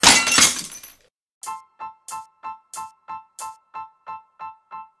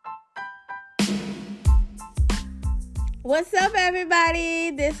What's up,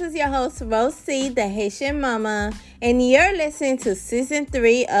 everybody? This is your host, Rosie, the Haitian Mama, and you're listening to Season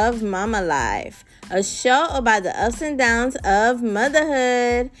 3 of Mama Life, a show about the ups and downs of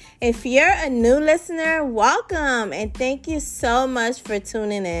motherhood. If you're a new listener, welcome, and thank you so much for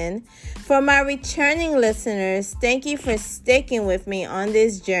tuning in. For my returning listeners, thank you for sticking with me on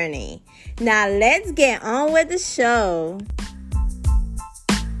this journey. Now, let's get on with the show.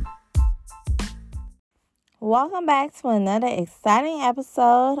 Welcome back to another exciting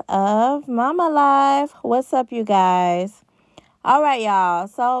episode of Mama Life. What's up, you guys? All right, y'all.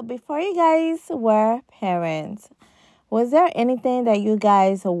 So before you guys were parents, was there anything that you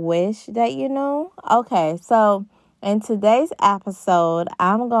guys wish that you knew? Okay, so in today's episode,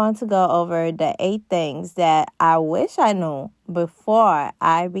 I'm going to go over the 8 things that I wish I knew before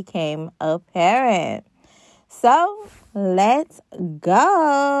I became a parent. So let's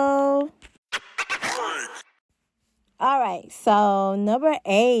go. All right, so number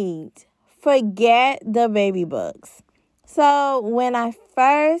 8, forget the baby books. So when I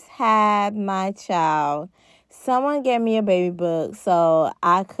first had my child, someone gave me a baby book so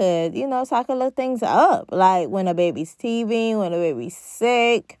I could, look things up. Like when a baby's teething, when a baby's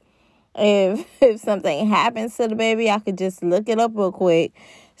sick, if something happens to the baby, I could just look it up real quick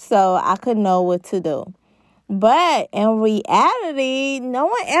so I could know what to do. But in reality, no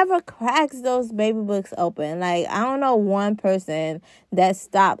one ever cracks those baby books open. Like, I don't know one person that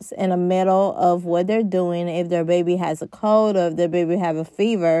stops in the middle of what they're doing, if their baby has a cold or if their baby have a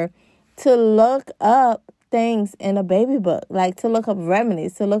fever, to look up things in a baby book. Like, to look up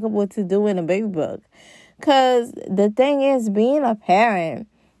remedies, to look up what to do in a baby book. Because the thing is, being a parent,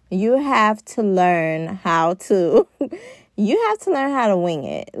 you have to learn how to... You have to learn how to wing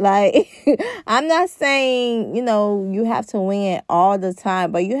it. Like, I'm not saying, you have to wing it all the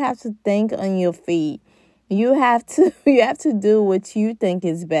time, but you have to think on your feet. You have to do what you think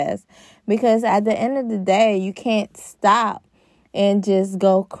is best. Because at the end of the day, you can't stop and just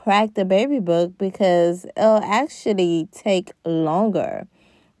go crack the baby book because it'll actually take longer.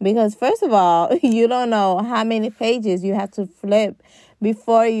 Because first of all, you don't know how many pages you have to flip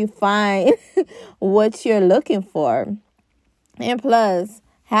before you find what you're looking for. And plus,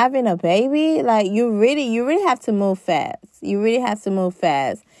 having a baby, like, you really have to move fast. You really have to move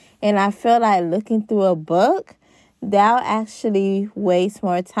fast. And I feel like looking through a book, that'll actually waste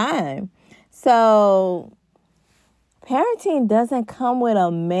more time. So, parenting doesn't come with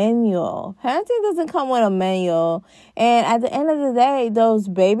a manual. And at the end of the day, those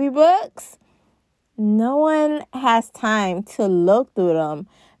baby books, no one has time to look through them.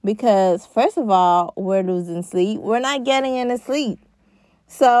 Because, first of all, we're losing sleep. We're not getting any sleep.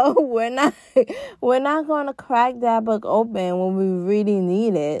 So, we're not going to crack that book open when we really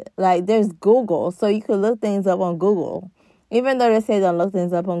need it. Like, there's Google. So, you could look things up on Google. Even though they say don't look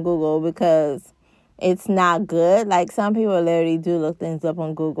things up on Google because it's not good. Like, some people literally do look things up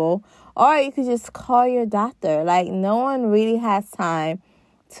on Google. Or you could just call your doctor. Like, no one really has time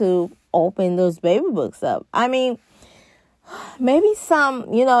to open those baby books up. I mean... Maybe some,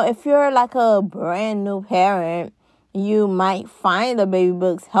 if you're like a brand new parent, you might find the baby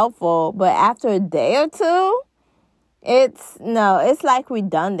books helpful. But after a day or two, it's like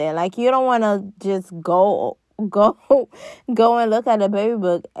redundant. Like, you don't want to just go and look at a baby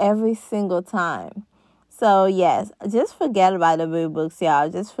book every single time. So, yes, just forget about the baby books, y'all.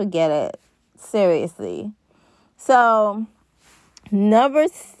 Just forget it. Seriously. So, number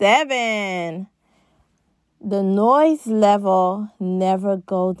 7. The noise level never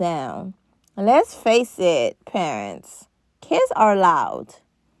go down. Let's face it, parents. Kids are loud.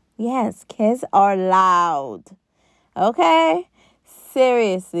 Yes, kids are loud. Okay?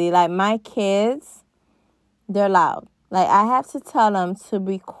 Seriously, like my kids, they're loud. Like I have to tell them to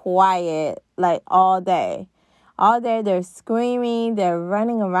be quiet like all day. All day they're screaming, they're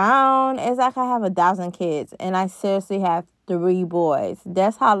running around. It's like I have 1,000 kids and I seriously have 3 boys.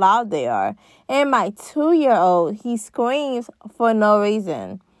 That's how loud they are. And my 2-year-old, he screams for no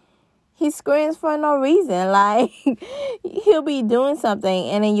reason. Like, he'll be doing something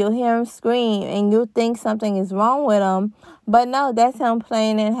and then you'll hear him scream and you'll think something is wrong with him. But no, that's him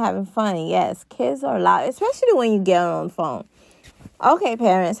playing and having fun. Yes, kids are loud, especially when you get on the phone. Okay,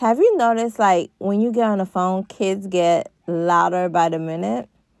 parents, have you noticed, like, when you get on the phone, kids get louder by the minute?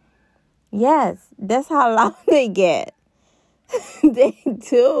 Yes, that's how loud they get. They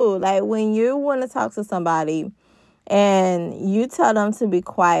do. Like, when you want to talk to somebody and you tell them to be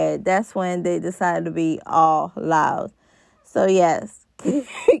quiet, that's when they decide to be all loud. So, yes,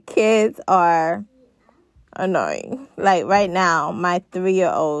 kids are annoying. Like, right now, my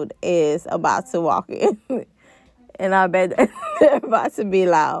 3-year-old is about to walk in. And I bet they're about to be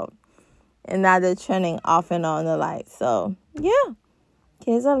loud. And now they're turning off and on the lights. So, yeah,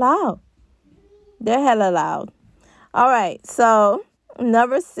 kids are loud. They're hella loud. All right, so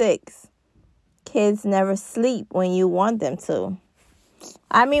number 6. Kids never sleep when you want them to.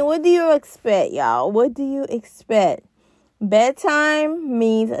 I mean, what do you expect, y'all? What do you expect? Bedtime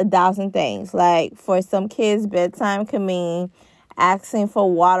means 1,000 things. Like, for some kids, bedtime can mean asking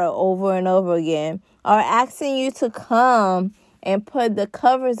for water over and over again, or asking you to come and put the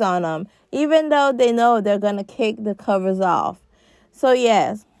covers on them, even though they know they're going to kick the covers off. So,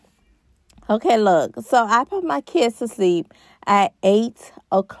 yes. Okay, look. So, I put my kids to sleep at 8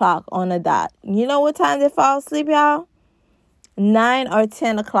 o'clock on the dot. You know what time they fall asleep, y'all? 9 or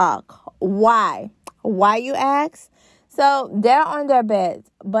 10 o'clock. Why? Why, you ask? So they're on their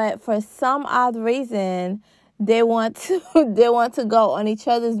beds, but for some odd reason, they want to go on each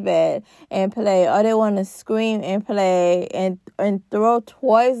other's bed and play, or they want to scream and play and throw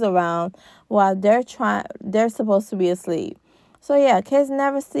toys around while they're supposed to be asleep. So yeah, kids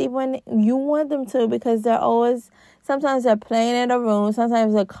never sleep when you want them to, because sometimes they're playing in the room,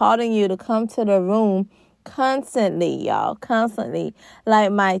 sometimes they're calling you to come to the room constantly, y'all, constantly.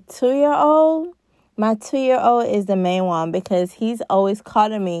 Like my 2-year-old is the main one, because he's always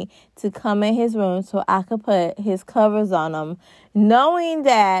calling me to come in his room so I could put his covers on him, knowing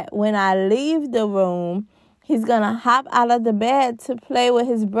that when I leave the room, he's going to hop out of the bed to play with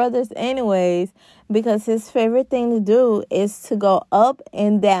his brothers anyways, because his favorite thing to do is to go up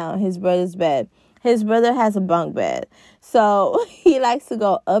and down his brother's bed. His brother has a bunk bed, so he likes to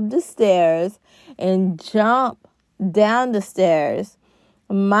go up the stairs and jump down the stairs.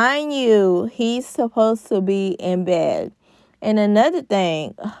 Mind you, he's supposed to be in bed. And another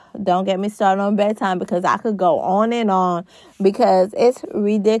thing, don't get me started on bedtime, because I could go on and on, because it's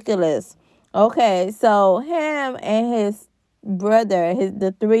ridiculous. Okay, so him and his brother,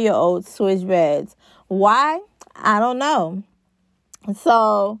 the 3-year-old, switch beds. Why? I don't know.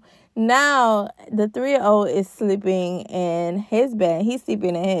 So now the 3-year-old is sleeping in his bed. He's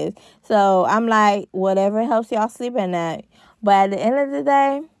sleeping in his. So I'm like, whatever helps y'all sleep at night. But at the end of the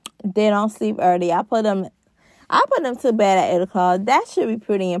day, they don't sleep early. I put them to bed at 8 o'clock. That should be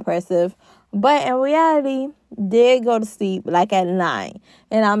pretty impressive. But in reality, they go to sleep like at 9.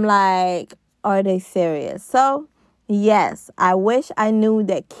 And I'm like, are they serious? So, yes, I wish I knew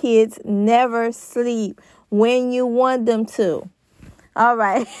that kids never sleep when you want them to. All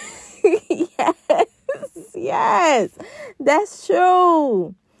right. Yes, that's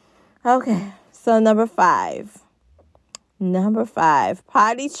true. Okay, so number 5.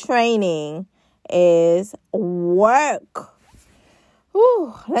 Potty training is work.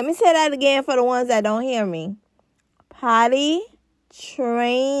 Whew, let me say that again for the ones that don't hear me. Potty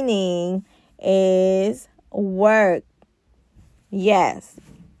training is work. Yes.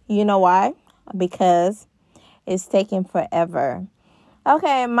 You know why? Because it's taking forever.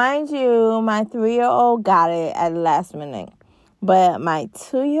 Okay, mind you, my 3-year-old got it at the last minute. But my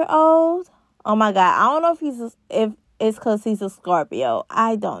 2-year-old, oh my God, I don't know if it's because he's a Scorpio.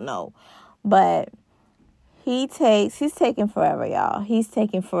 I don't know. But he's taking forever, y'all. He's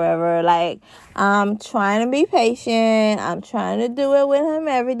taking forever. Like, I'm trying to be patient. I'm trying to do it with him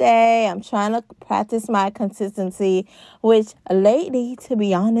every day. I'm trying to practice my consistency, which lately, to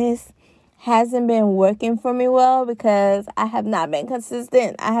be honest, hasn't been working for me well, because I have not been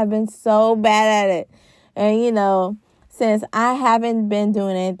consistent. I have been so bad at it. And, since I haven't been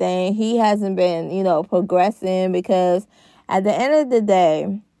doing anything, he hasn't been, progressing, because at the end of the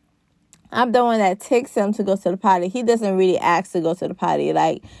day, I'm the one that takes him to go to the potty. He doesn't really ask to go to the potty.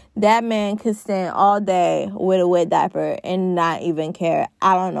 Like, that man could stand all day with a wet diaper and not even care.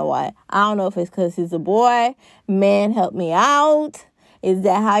 I don't know why. I don't know if it's because he's a boy. Man, help me out. Is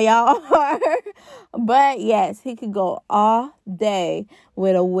that how y'all are? But yes, he could go all day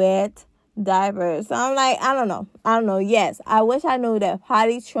with a wet diaper. So I'm like, I don't know. Yes, I wish I knew that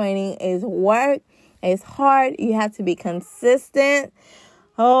potty training is work. It's hard. You have to be consistent.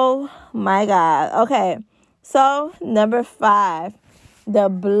 Oh my God. Okay. So number 5, the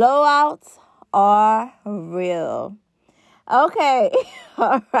blowouts are real. Okay.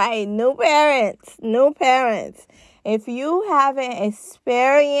 All right. New parents. If you haven't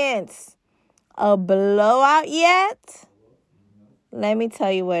experienced a blowout yet, let me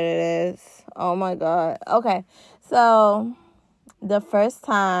tell you what it is. Oh my God. Okay. So the first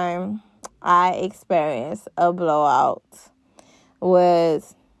time I experienced a blowout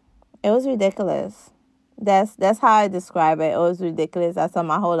was ridiculous. That's how I describe it. It was ridiculous. I saw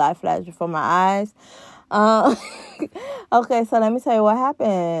my whole life flash before my eyes. Okay, so let me tell you what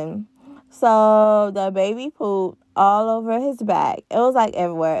happened. So the baby pooped all over his back. It was like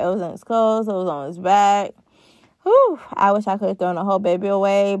everywhere. It was in his clothes. It was on his back. Whew, I wish I could have thrown the whole baby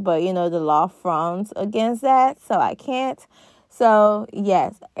away, but the law frowns against that, so I can't. So,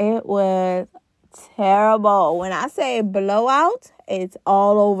 yes, it was terrible. When I say blowout, it's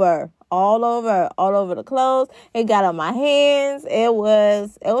all over the clothes. It got on my hands. It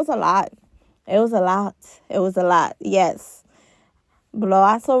was a lot. It was a lot. Yes.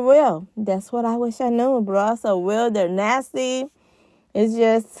 Blowouts are real. That's what I wish I knew. Blowouts are real. They're nasty. It's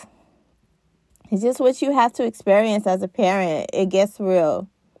just what you have to experience as a parent. It gets real.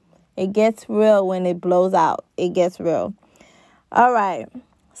 It gets real when it blows out. It gets real. All right.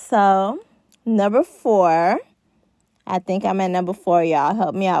 So, number 4. I think I'm at number 4, y'all.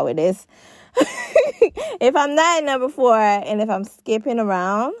 Help me out with this. If I'm not at number 4 and if I'm skipping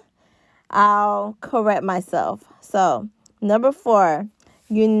around, I'll correct myself. So, number 4,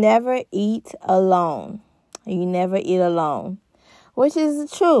 you never eat alone. You never eat alone. Which is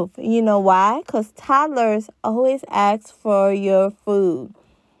the truth. You know why? Because toddlers always ask for your food.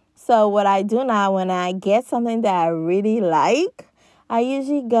 So what I do now, when I get something that I really like, I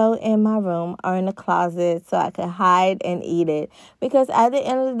usually go in my room or in the closet so I can hide and eat it. Because at the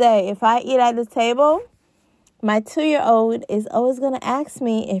end of the day, if I eat at the table, my 2-year-old is always going to ask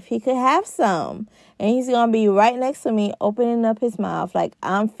me if he could have some. And he's going to be right next to me, opening up his mouth like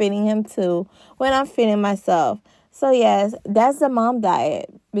I'm feeding him too when I'm feeding myself. So, yes, that's the mom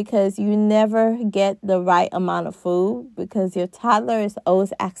diet, because you never get the right amount of food because your toddler is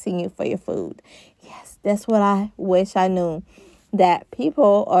always asking you for your food. Yes, that's what I wish I knew, that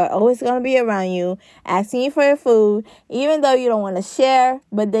people are always going to be around you asking you for your food, even though you don't want to share,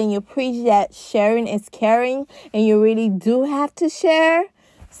 but then you preach that sharing is caring, and you really do have to share.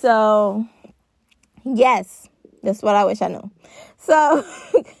 So, yes, that's what I wish I knew. So,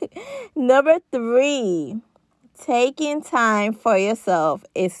 number 3. Taking time for yourself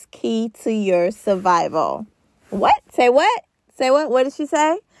is key to your survival. What? Say what? Say what? What did she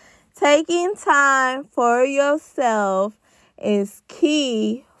say? Taking time for yourself is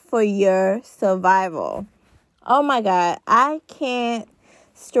key for your survival. Oh my God. I can't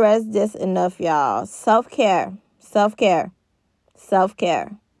stress this enough, y'all. Self-care. Self-care.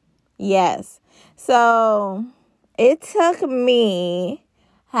 Self-care. Yes. So it took me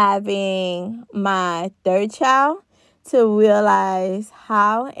having my 3rd child to realize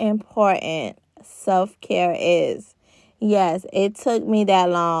how important self-care is. Yes, it took me that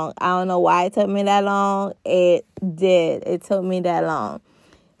long. I don't know why it took me that long. It did. It took me that long.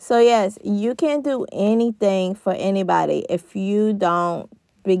 So, yes, you can't do anything for anybody if you don't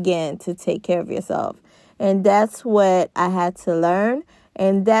begin to take care of yourself. And that's what I had to learn.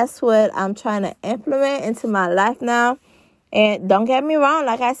 And that's what I'm trying to implement into my life now. And don't get me wrong,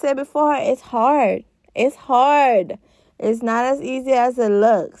 like I said before, it's hard. It's hard. It's not as easy as it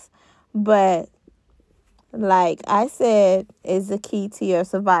looks. But like I said, it's the key to your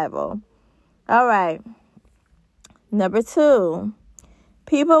survival. All right. Number 2,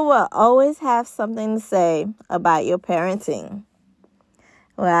 people will always have something to say about your parenting.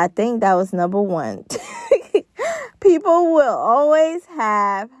 Well, I think that was number 1. People will always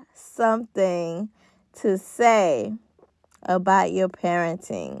have something to say about your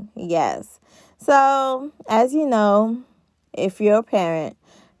parenting. Yes. So, as you know, if you're a parent,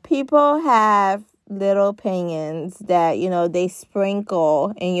 people have little opinions that, they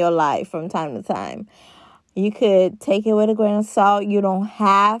sprinkle in your life from time to time. You could take it with a grain of salt. You don't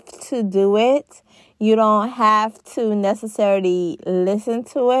have to do it. You don't have to necessarily listen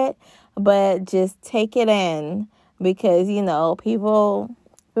to it, but just take it in, because,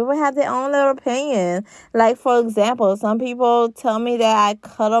 people have their own little opinion. Like, for example, some people tell me that I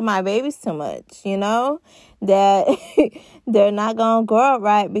cuddle my babies too much, that they're not going to grow up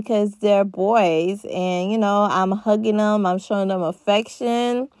right because they're boys. And, I'm hugging them. I'm showing them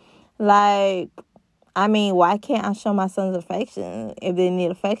affection. Like, why can't I show my sons affection if they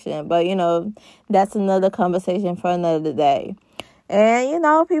need affection? But, that's another conversation for another day.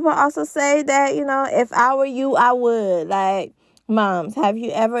 And, people also say that, if I were you, I would. Like, moms, have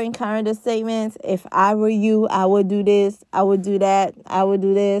you ever encountered the statements, if I were you, I would do this, I would do that, I would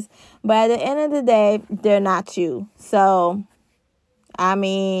do this. But at the end of the day, they're not you. So,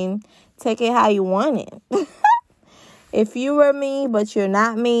 take it how you want it. If you were me, but you're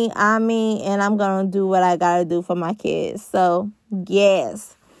not me, I'm me, and I'm going to do what I got to do for my kids. So,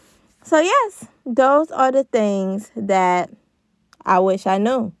 yes. So, yes, those are the things that I wish I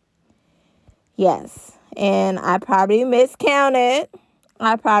knew. Yes. And I probably miscounted.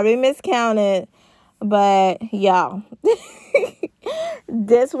 But, y'all,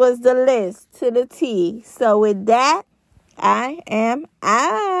 This was the list to the T. So with that, I am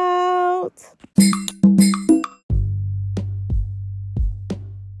out.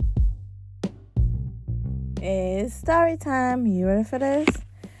 It's story time. You ready for this?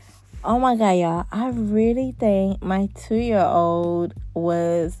 Oh my God, y'all. I really think my 2-year-old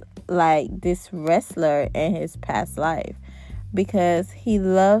was like this wrestler in his past life, because he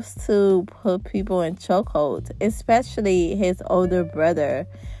loves to put people in chokeholds, especially his older brother.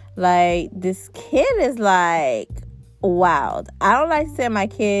 Like, this kid is like wild. I don't like saying my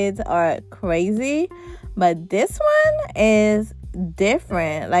kids are crazy, but this one is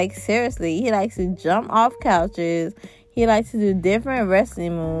different. Like, seriously, he likes to jump off couches. He likes to do different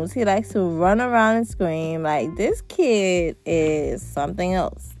wrestling moves. He likes to run around and scream. Like, this kid is something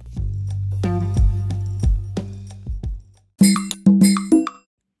else.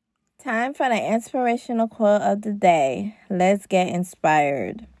 Time for the inspirational quote of the day. Let's get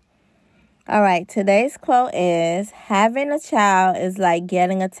inspired. All right, today's quote is, having a child is like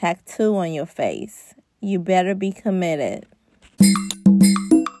getting a tattoo on your face. You better be committed.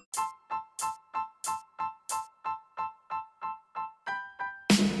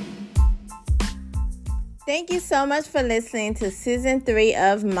 Thank you so much for listening to Season 3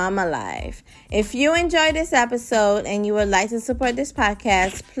 of Mama Life. If you enjoyed this episode and you would like to support this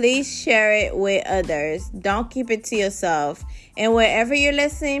podcast, please share it with others. Don't keep it to yourself. And wherever you're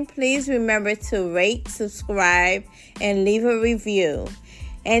listening, please remember to rate, subscribe, and leave a review.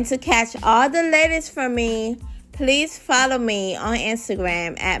 And to catch all the latest from me, please follow me on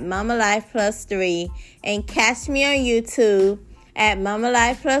Instagram at MamaLifePlus3 and catch me on YouTube at Mama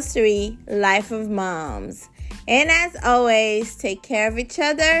Life Plus 3, Life of Moms. And as always, take care of each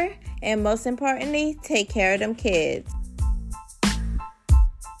other, and most importantly, take care of them kids.